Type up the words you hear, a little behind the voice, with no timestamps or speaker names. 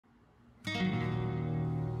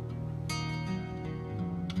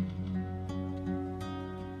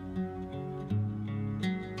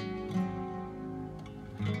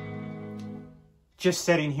Just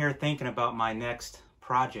sitting here thinking about my next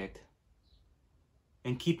project.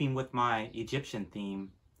 In keeping with my Egyptian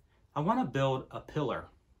theme, I want to build a pillar.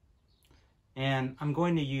 And I'm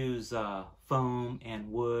going to use foam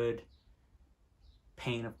and wood,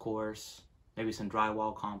 paint of course, maybe some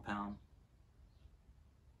drywall compound.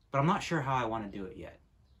 But I'm not sure how I want to do it yet.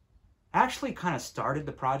 I actually kind of started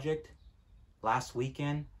the project last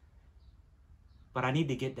weekend, but I need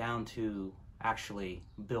to get down to actually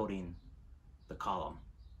building the column.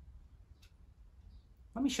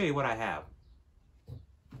 Let me show you what I have.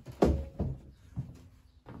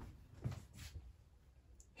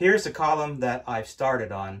 Here's the column that I've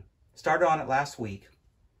started on. Started on it last week.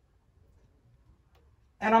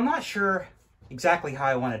 And I'm not sure exactly how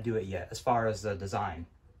I want to do it yet as far as the design,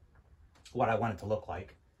 what I want it to look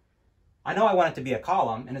like. I know I want it to be a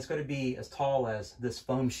column and it's going to be as tall as this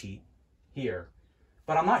foam sheet here.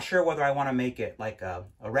 But I'm not sure whether I want to make it like a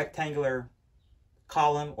rectangular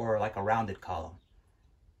column or like a rounded column.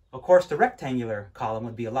 Of course, the rectangular column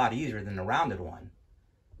would be a lot easier than the rounded one.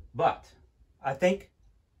 But I think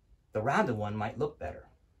the rounded one might look better.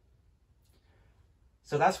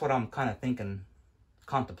 So that's what I'm kind of thinking,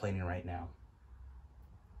 contemplating right now.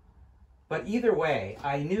 But either way,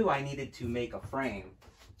 I knew I needed to make a frame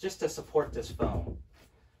just to support this foam.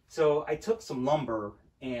 So I took some lumber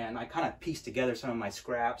and I kind of pieced together some of my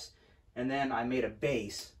scraps, and then I made a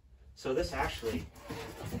base. So this actually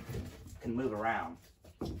can move around.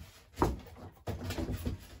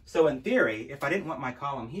 So in theory, if I didn't want my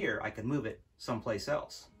column here, I could move it someplace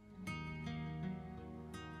else.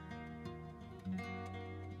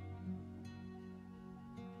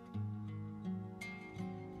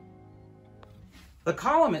 The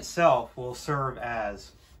column itself will serve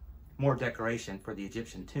as more decoration for the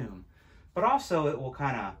Egyptian tomb, but also it will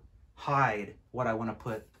kind of hide what I want to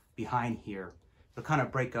put behind here. It'll kind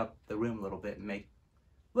of break up the room a little bit and make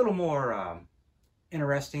a little more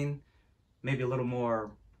interesting, maybe a little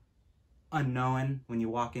more unknown when you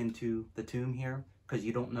walk into the tomb here, because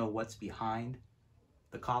you don't know what's behind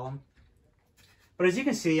the column. But as you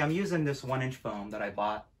can see, I'm using this 1-inch foam that I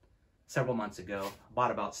bought several months ago. I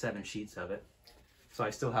bought about 7 sheets of it, so I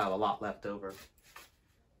still have a lot left over.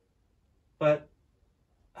 But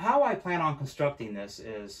how I plan on constructing this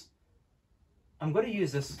is I'm going to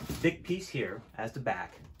use this big piece here as the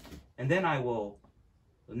back, and then I will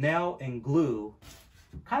nail and glue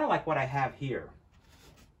kind of like what I have here.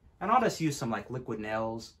 And I'll just use some like liquid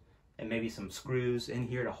nails and maybe some screws in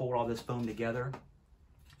here to hold all this foam together.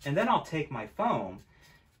 And then I'll take my foam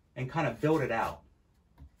and kind of build it out.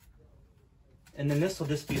 And then this will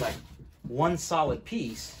just be like one solid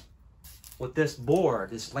piece with this board,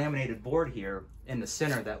 this laminated board here in the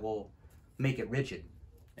center that will make it rigid.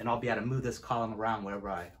 And I'll be able to move this column around wherever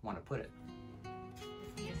I want to put it.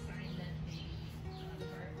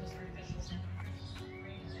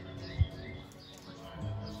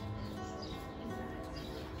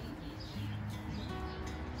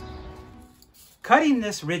 Cutting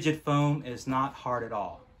this rigid foam is not hard at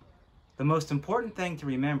all. The most important thing to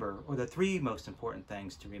remember, or the 3 most important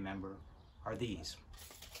things to remember, are these.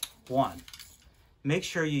 1, make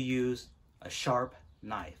sure you use a sharp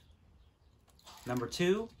knife. Number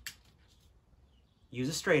 2, use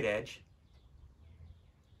a straight edge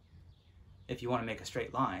if you want to make a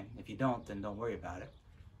straight line. If you don't, then don't worry about it.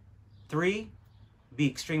 3, be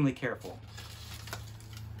extremely careful.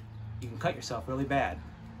 You can cut yourself really bad.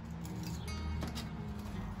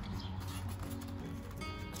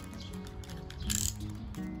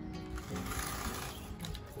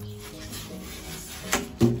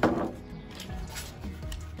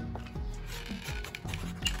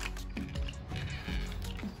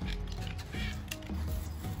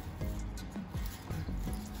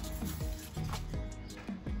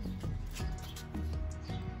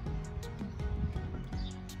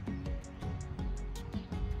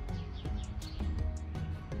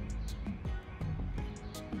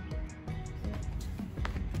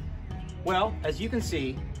 Well, as you can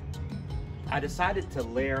see, I decided to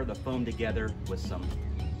layer the foam together with some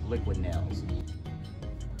liquid nails.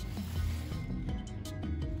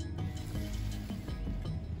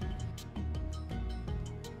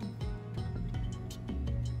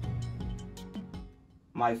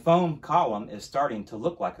 My foam column is starting to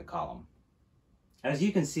look like a column. As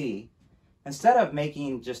you can see, instead of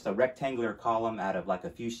making just a rectangular column out of like a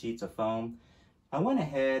few sheets of foam, I went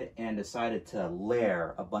ahead and decided to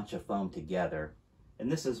layer a bunch of foam together,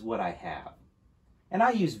 and this is what I have. And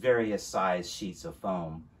I used various size sheets of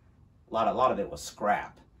foam. A lot of it was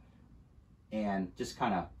scrap. And just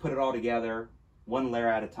kind of put it all together, one layer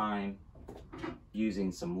at a time,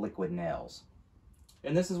 using some liquid nails.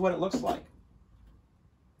 And this is what it looks like.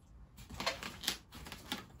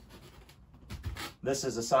 This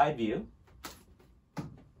is a side view.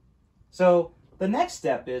 So the next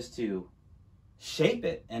step is to shape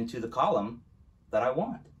it into the column that I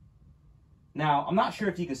want. Now, I'm not sure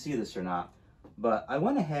if you can see this or not, but I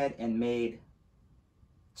went ahead and made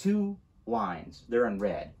 2 lines. They're in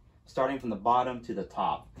red, starting from the bottom to the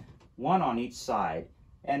top, one on each side,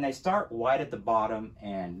 and they start wide at the bottom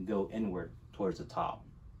and go inward towards the top.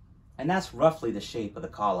 And that's roughly the shape of the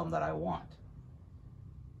column that I want.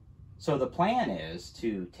 So the plan is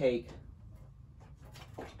to take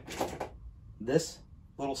this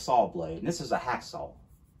little saw blade, and this is a hacksaw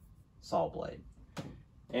saw blade,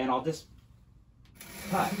 and I'll just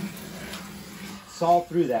saw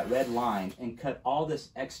through that red line and cut all this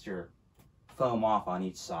extra foam off on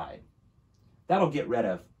each side. That'll get rid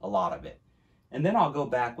of a lot of it. And then I'll go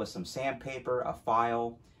back with some sandpaper, a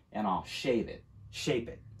file, and I'll shape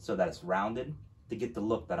it so that it's rounded to get the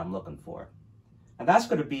look that I'm looking for. And that's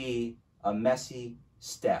going to be a messy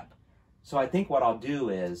step. So I think what I'll do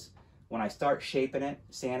is, when I start shaping it,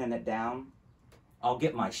 sanding it down, I'll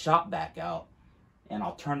get my shop vac out and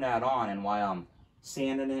I'll turn that on, and while I'm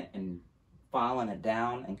sanding it and filing it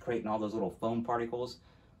down and creating all those little foam particles,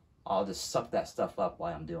 I'll just suck that stuff up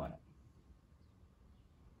while I'm doing it.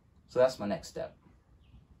 So that's my next step.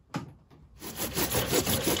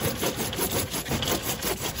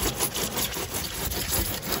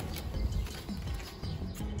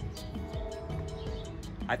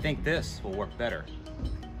 I think this will work better.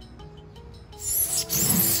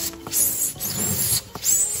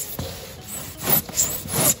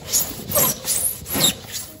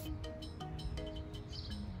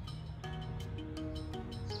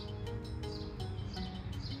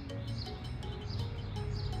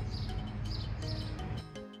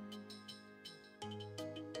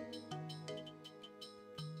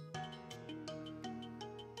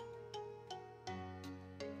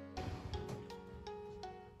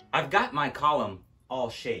 I've got my column all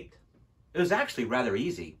shaped. It was actually rather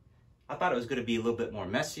easy. I thought it was going to be a little bit more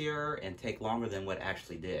messier and take longer than what it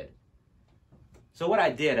actually did. So what I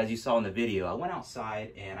did, as you saw in the video, I went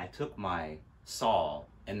outside and I took my saw,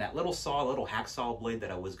 and that little hacksaw blade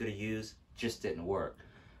that I was going to use just didn't work.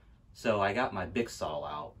 So I got my big saw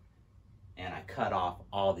out and I cut off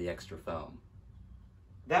all the extra foam.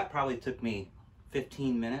 That probably took me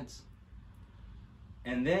 15 minutes.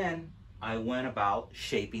 And then I went about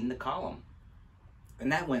shaping the column,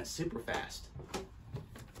 and that went super fast.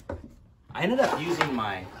 I ended up using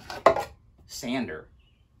my sander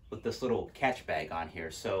with this little catch bag on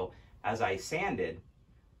here. So as I sanded,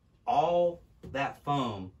 all that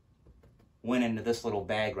foam went into this little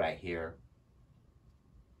bag right here,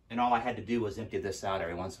 and all I had to do was empty this out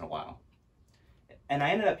every once in a while. And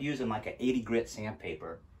I ended up using like an 80 grit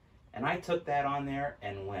sandpaper, and I took that on there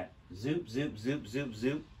and went zoop, zoop, zoop, zoop,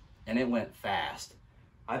 zoop, and it went fast.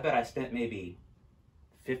 I bet I spent maybe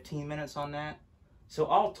 15 minutes on that. So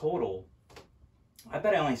all total, I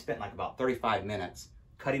bet I only spent like about 35 minutes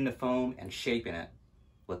cutting the foam and shaping it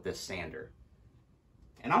with this sander.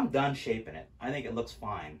 And I'm done shaping it. I think it looks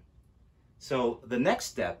fine. So the next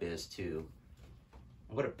step is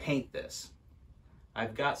I'm going to paint this.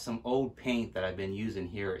 I've got some old paint that I've been using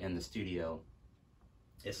here in the studio.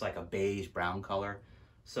 It's like a beige brown color.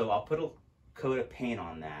 So I'll put a coat of paint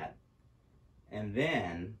on that, and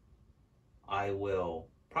then I will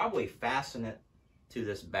probably fasten it to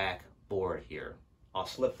this back board here. I'll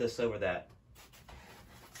slip this over that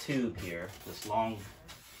tube here, this long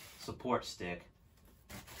support stick,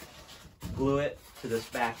 glue it to this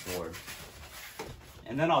backboard,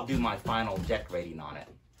 and then I'll do my final decorating on it.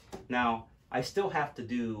 Now, I still have to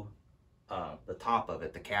do the top of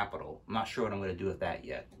it, the capital. I'm not sure what I'm going to do with that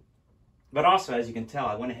yet. But also, as you can tell,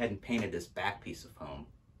 I went ahead and painted this back piece of foam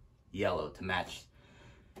yellow to match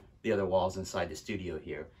the other walls inside the studio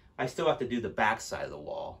here. I still have to do the back side of the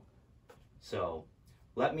wall. So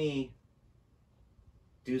let me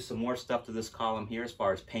do some more stuff to this column here as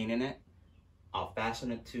far as painting it. I'll fasten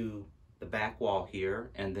it to the back wall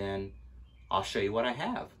here, and then I'll show you what I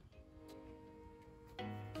have.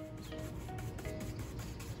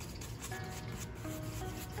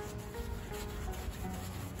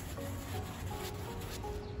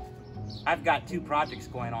 I've got 2 projects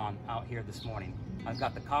going on out here this morning. I've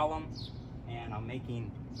got the column, and I'm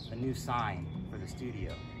making a new sign for the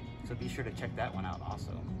studio. So be sure to check that one out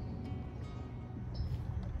also.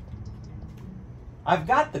 I've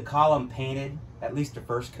got the column painted, at least the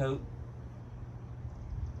first coat.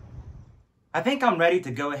 I think I'm ready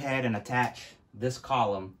to go ahead and attach this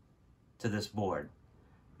column to this board.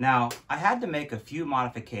 Now, I had to make a few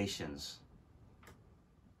modifications.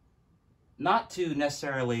 Not to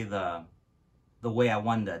necessarily the way I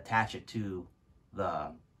wanted to attach it to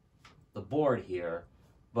the board here,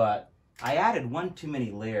 but I added one too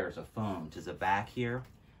many layers of foam to the back here.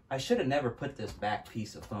 I should have never put this back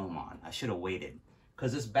piece of foam on. I should have waited,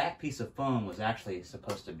 because this back piece of foam was actually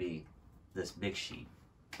supposed to be this big sheet.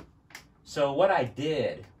 So what I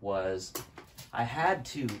did was I had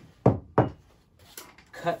to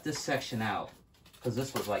cut this section out, because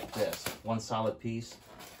this was like this, one solid piece.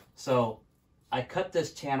 So I cut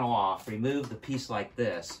this channel off, removed the piece like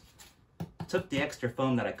this, took the extra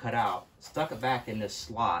foam that I cut out, stuck it back in this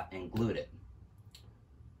slot and glued it.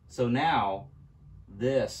 So now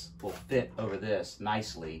this will fit over this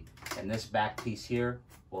nicely, and this back piece here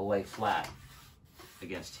will lay flat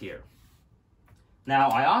against here. Now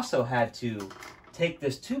I also had to take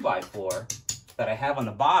this 2x4 that I have on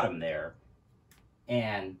the bottom there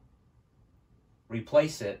and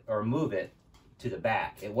replace it or move it to the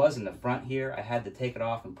back. It was in the front here. I had to take it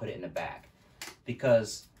off and put it in the back,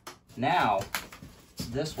 because now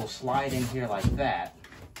this will slide in here like that,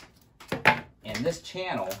 and this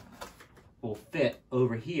channel will fit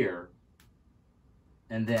over here,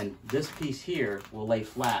 and then this piece here will lay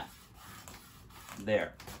flat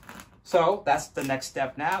there. So that's the next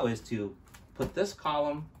step now, is to put this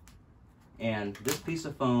column and this piece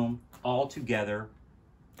of foam all together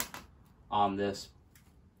on this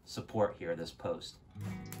support here, this post.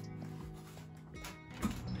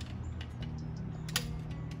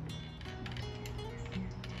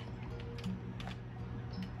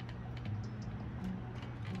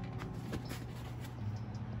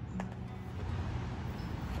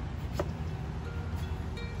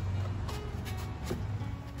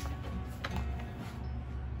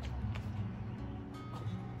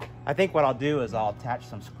 I think what I'll do is I'll attach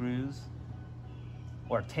some screws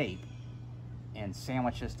or tape and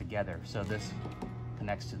sandwich this together so this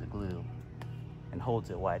connects to the glue and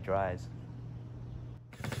holds it while it dries.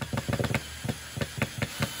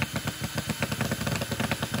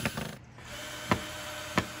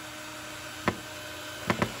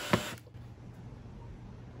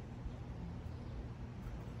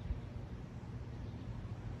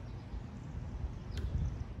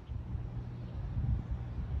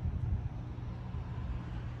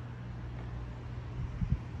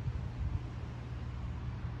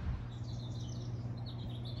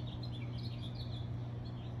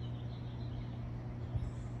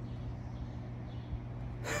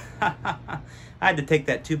 I had to take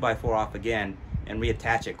that 2x4 off again and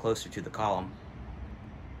reattach it closer to the column.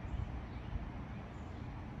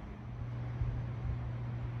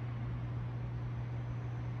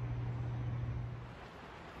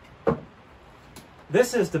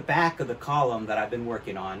 This is the back of the column that I've been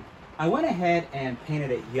working on. I went ahead and painted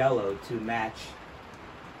it yellow to match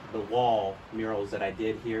the wall murals that I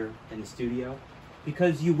did here in the studio,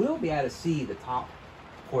 because you will be able to see the top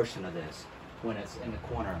portion of this when it's in the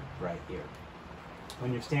corner right here.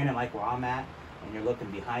 When you're standing like where I'm at and you're looking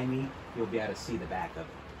behind me, you'll be able to see the back of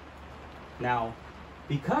it. Now,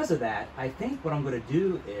 because of that, I think what I'm going to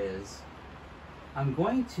do is I'm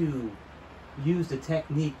going to use the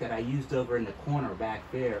technique that I used over in the corner back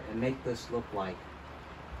there and make this look like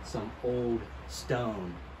some old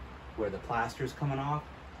stone where the plaster is coming off,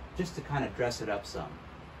 just to kind of dress it up some.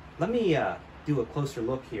 Let me do a closer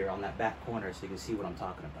look here on that back corner so you can see what I'm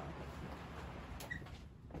talking about.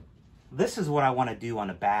 This is what I want to do on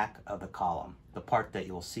the back of the column, the part that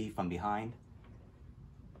you'll see from behind.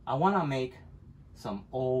 I want to make some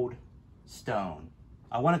old stone.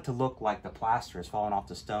 I want it to look like the plaster is falling off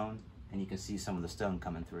the stone and you can see some of the stone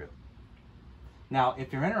coming through. Now,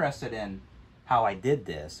 if you're interested in how I did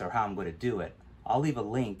this or how I'm going to do it, I'll leave a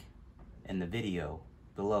link in the video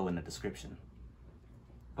below in the description.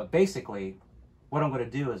 But basically, what I'm going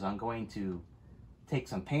to do is I'm going to take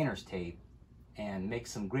some painter's tape and make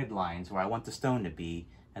some grid lines where I want the stone to be,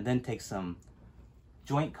 and then take some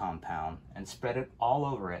joint compound and spread it all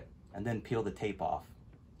over it, and then peel the tape off,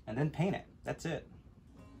 and then paint it. That's it.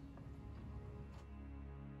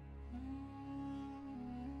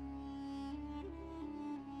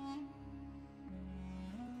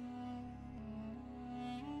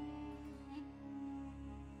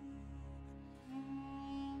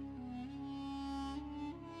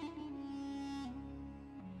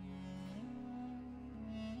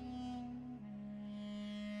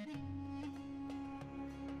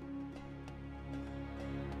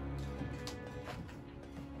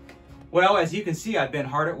 Well, as you can see, I've been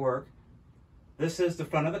hard at work. This is the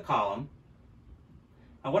front of the column.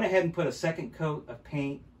 I went ahead and put a second coat of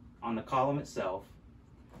paint on the column itself,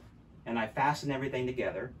 and I fastened everything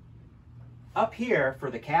together. Up here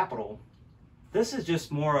for the capital, this is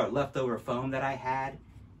just more leftover foam that I had,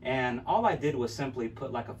 and all I did was simply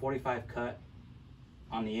put like a 45 cut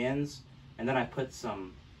on the ends, and then I put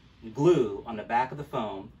some glue on the back of the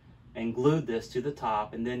foam and glued this to the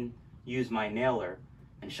top, and then used my nailer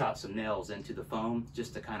and shot some nails into the foam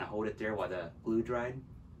just to kind of hold it there while the glue dried.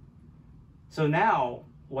 So now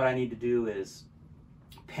what I need to do is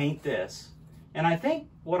paint this, and I think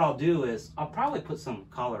what I'll do is I'll probably put some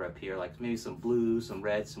color up here, like maybe some blues, some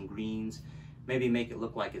reds, some greens, maybe make it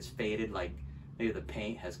look like it's faded, like maybe the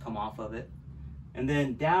paint has come off of it. And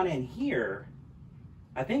then down in here,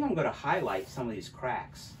 I think I'm going to highlight some of these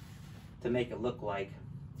cracks to make it look like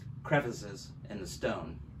crevices in the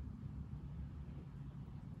stone.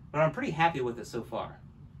 But I'm pretty happy with it so far.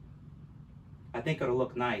 I think it'll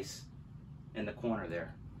look nice in the corner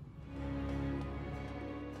there.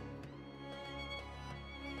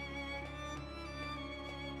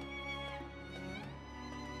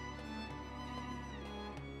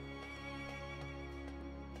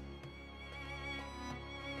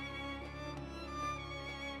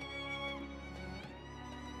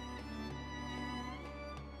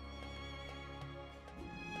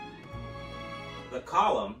 The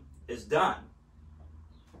column is done.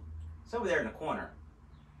 It's over there in the corner.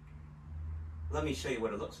 Let me show you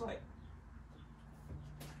what it looks like.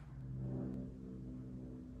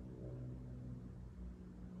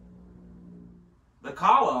 The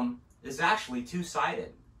column is actually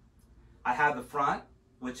two-sided. I have the front,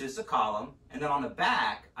 which is the column, and then on the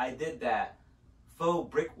back, I did that faux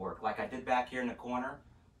brickwork like I did back here in the corner.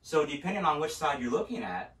 So depending on which side you're looking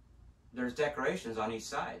at, there's decorations on each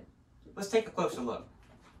side. Let's take a closer look.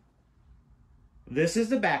 This is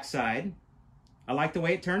the back side. I like the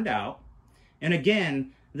way it turned out. And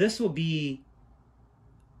again, this will be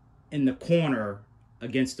in the corner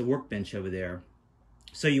against the workbench over there.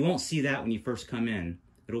 So you won't see that when you first come in.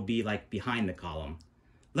 It'll be like behind the column.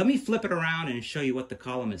 Let me flip it around and show you what the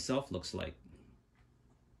column itself looks like.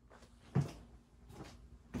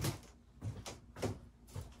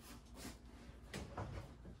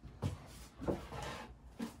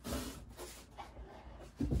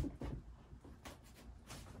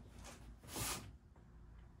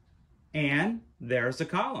 And there's the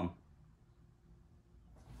column.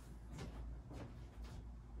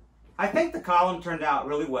 I think the column turned out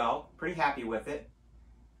really well. Pretty happy with it.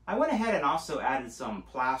 I went ahead and also added some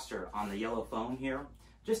plaster on the yellow foam here,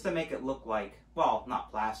 just to make it look like, well,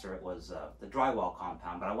 not plaster, it was the drywall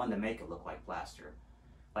compound, but I wanted to make it look like plaster.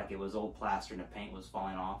 Like it was old plaster and the paint was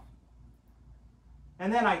falling off.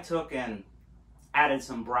 And then I took and added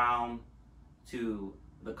some brown to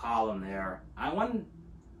the column there. I wanted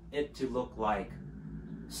it to look like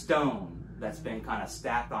stone that's been kind of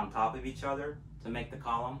stacked on top of each other to make the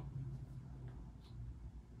column.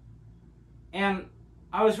 And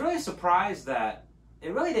I was really surprised that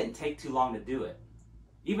it really didn't take too long to do it.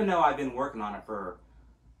 Even though I've been working on it for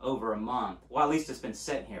over a month, well, at least it's been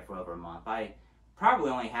sitting here for over a month. I probably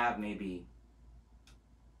only have maybe,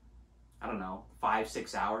 I don't know,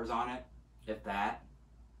 5-6 hours on it, if that.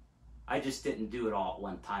 I just didn't do it all at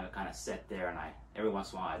one time. It kind of sat there, and every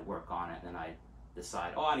once in a while I'd work on it, and then I'd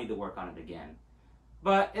decide, oh, I need to work on it again.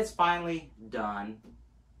 But it's finally done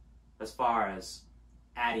as far as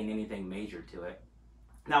adding anything major to it.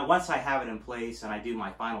 Now, once I have it in place and I do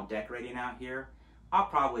my final decorating out here, I'll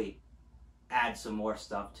probably add some more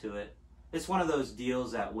stuff to it. It's one of those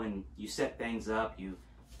deals that when you set things up, you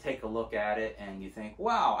take a look at it and you think,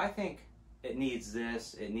 wow, I think it needs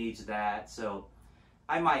this, it needs that. So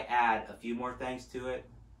I might add a few more things to it,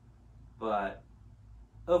 but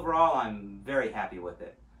overall I'm very happy with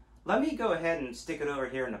it. Let me go ahead and stick it over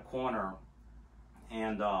here in the corner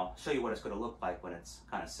and show you what it's going to look like when it's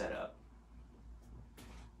kind of set up.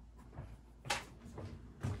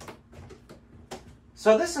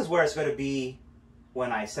 So this is where it's going to be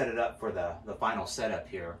when I set it up for the final setup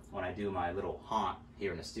here, when I do my little haunt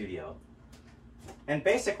here in the studio. And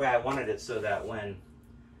basically I wanted it so that when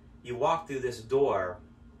you walk through this door,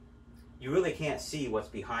 you really can't see what's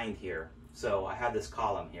behind here. So I have this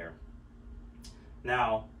column here.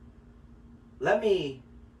 Now, let me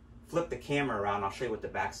flip the camera around. I'll show you what the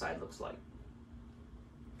backside looks like.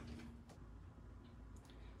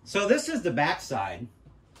 So this is the backside.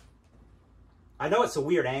 I know it's a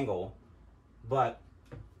weird angle, but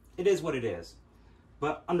it is what it is.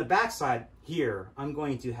 But on the backside here, I'm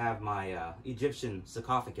going to have my Egyptian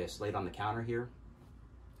sarcophagus laid on the counter here.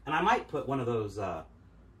 And I might put one of those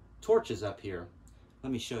torches up here.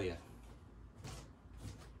 Let me show you.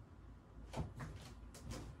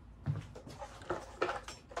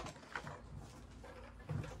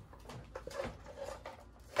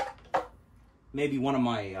 Maybe one of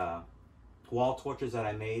my wall torches that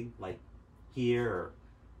I made, like here or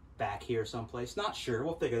back here someplace. Not sure.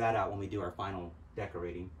 We'll figure that out when we do our final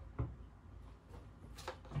decorating.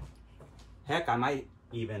 Heck, I might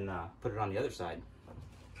even put it on the other side.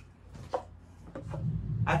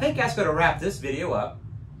 I think that's going to wrap this video up.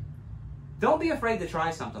 Don't be afraid to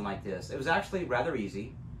try something like this. It was actually rather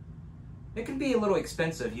easy. It can be a little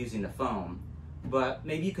expensive using the foam, but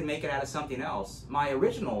maybe you can make it out of something else. My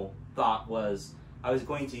original thought was I was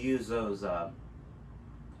going to use those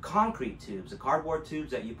concrete tubes, the cardboard tubes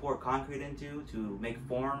that you pour concrete into to make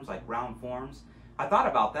forms, like round forms. I thought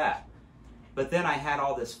about that, but then I had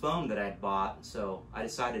all this foam that I'd bought, so I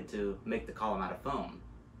decided to make the column out of foam.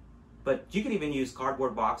 But you can even use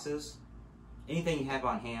cardboard boxes. Anything you have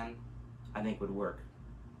on hand, I think would work.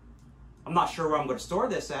 I'm not sure where I'm going to store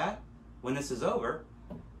this at when this is over,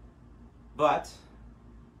 but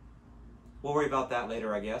we'll worry about that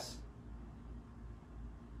later, I guess.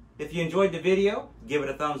 If you enjoyed the video, give it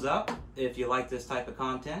a thumbs up. If you like this type of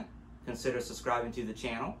content, consider subscribing to the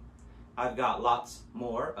channel. I've got lots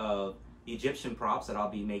more of Egyptian props that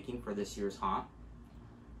I'll be making for this year's haunt.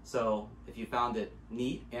 So if you found it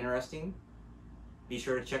neat, interesting, be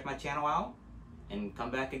sure to check my channel out and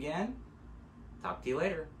come back again. Talk to you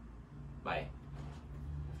later. Bye.